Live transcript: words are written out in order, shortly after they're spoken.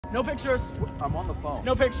No pictures. I'm on the phone.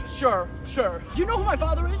 No pictures. Sure. Do you know who my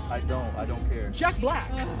father is? I don't care. Jack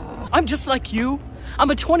Black. I'm just like you.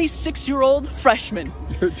 I'm a 26-year-old freshman.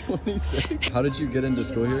 You're 26? How did you get into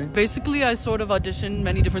school here? Basically, I sort of auditioned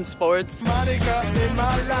many different sports. Monica in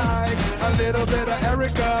my life, a little bit of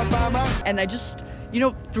Erica by my side. And I just,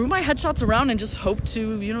 threw my headshots around and just hoped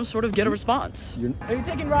to, sort of get a response. Are you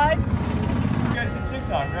taking rides? You guys do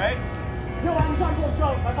TikTok, right? No, I'm trying to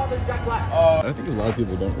show. My father's Jack Black. I think a lot of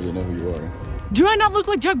people don't really know who you are. Do I not look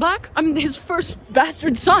like Jack Black? I'm his first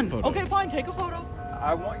bastard son. Photo. Okay, fine, take a photo.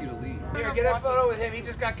 I want you to leave. Here, get a photo with him. He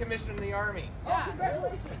just got commissioned in the Army. Yeah.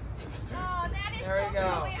 Congratulations. Oh, that is There so you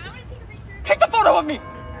go. cool. Wait, I want to take a picture. Take the photo of me.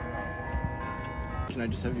 Can I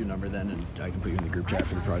just have your number then and I can put you in the group chat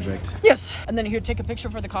for the project? Yes. And then here, take a picture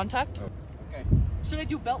for the contact. Okay. Should I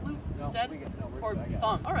do belt loop instead? Or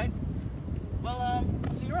thumb? All right. Well,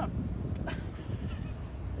 I'll see you around.